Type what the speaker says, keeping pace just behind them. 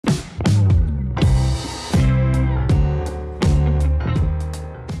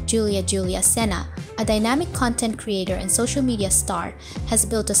Jewlieah Sena, a dynamic content creator and social media star, has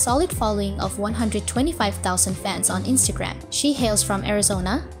built a solid following of 125,000 fans on Instagram. She hails from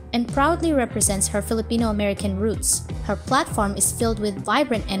Arizona and proudly represents her Filipino-American roots. Her platform is filled with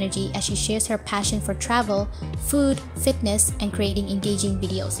vibrant energy as she shares her passion for travel, food, fitness, and creating engaging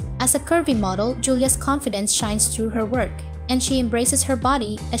videos. As a curvy model, Jewlieah's confidence shines through her work, and she embraces her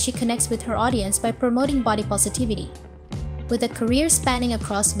body as she connects with her audience by promoting body positivity. With a career spanning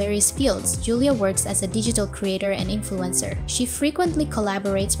across various fields, Jewlieah works as a digital creator and influencer. She frequently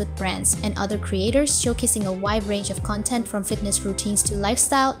collaborates with brands and other creators, showcasing a wide range of content from fitness routines to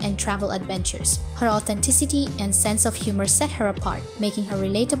lifestyle and travel adventures. Her authenticity and sense of humor set her apart, making her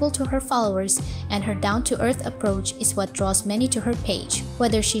relatable to her followers, and her down-to-earth approach is what draws many to her page.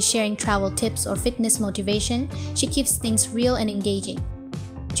 Whether she's sharing travel tips or fitness motivation, she keeps things real and engaging.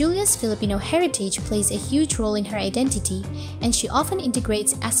 Jewlieah's Filipino heritage plays a huge role in her identity, and she often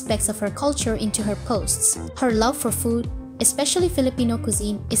integrates aspects of her culture into her posts. Her love for food, especially Filipino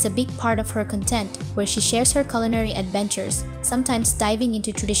cuisine, is a big part of her content, where she shares her culinary adventures, sometimes diving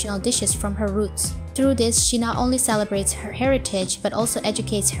into traditional dishes from her roots. Through this, she not only celebrates her heritage but also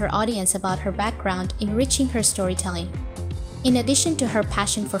educates her audience about her background, enriching her storytelling. In addition to her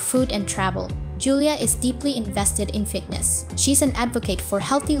passion for food and travel, Jewlieah is deeply invested in fitness. She's an advocate for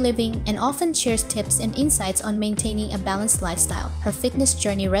healthy living and often shares tips and insights on maintaining a balanced lifestyle. Her fitness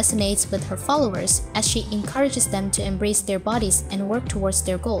journey resonates with her followers as she encourages them to embrace their bodies and work towards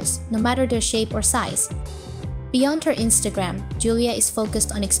their goals, no matter their shape or size. Beyond her Instagram, Jewlieah is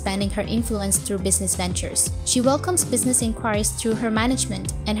focused on expanding her influence through business ventures. She welcomes business inquiries through her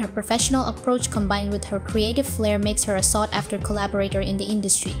management, and her professional approach combined with her creative flair makes her a sought-after collaborator in the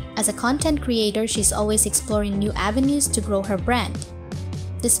industry. As a content creator, she's always exploring new avenues to grow her brand.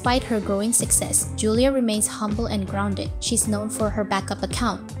 Despite her growing success, Jewlieah remains humble and grounded. She's known for her backup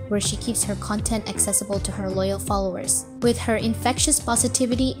account, where she keeps her content accessible to her loyal followers. With her infectious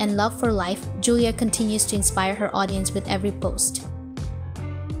positivity and love for life, Jewlieah continues to inspire her audience with every post.